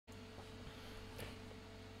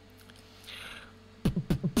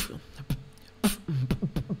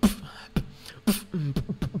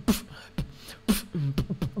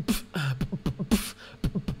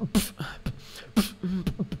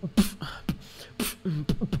Yeah,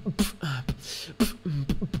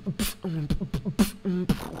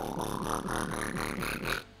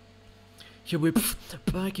 we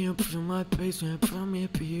back up from my basement from here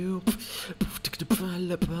for you. Take the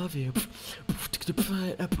pile above you. Take the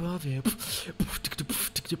pile above you.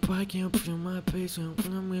 Take the back up from my basement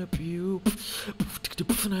from here for you. Take the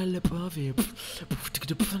pile above you. Take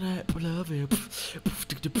the pile above you.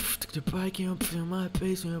 Take the back up from my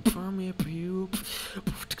basement from here for you.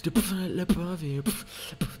 Take the pile above you.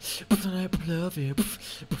 Pile above you.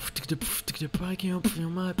 Take the back up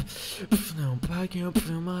from my now back up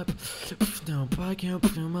from my now back up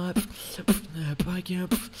from my back up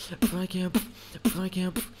back up back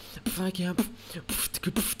up back up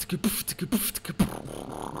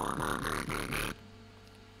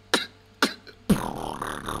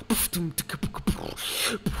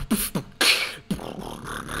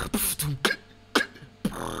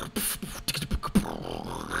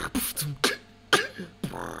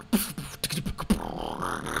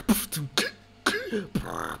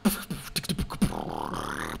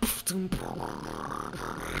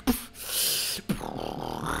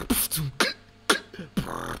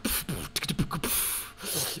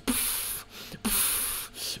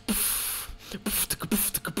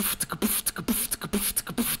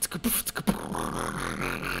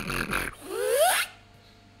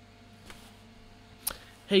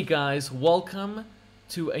Hey guys, welcome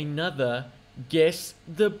to another Guess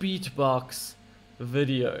the Beatbox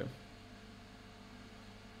video.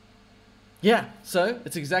 Yeah, so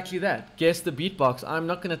it's exactly that. Guess the Beatbox. I'm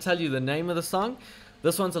not going to tell you the name of the song.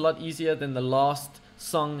 This one's a lot easier than the last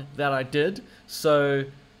song that I did. So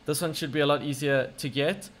this one should be a lot easier to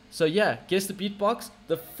get. So yeah, guess the Beatbox.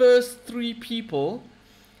 The first 3 people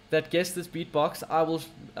that guess this beatbox,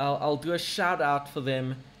 I'll do a shout out for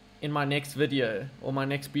them in my next video or my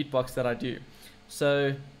next beatbox that I do.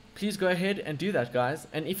 So please go ahead and do that, guys.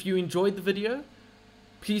 And if you enjoyed the video,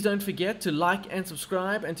 please don't forget to like and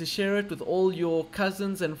subscribe and to share it with all your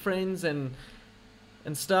cousins and friends and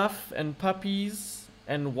stuff and puppies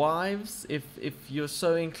and wives if you're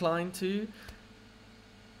so inclined to.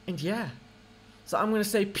 And yeah, so I'm gonna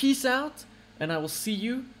say peace out, and I will see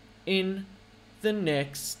you in the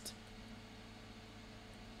next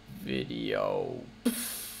video.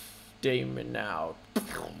 Damon out.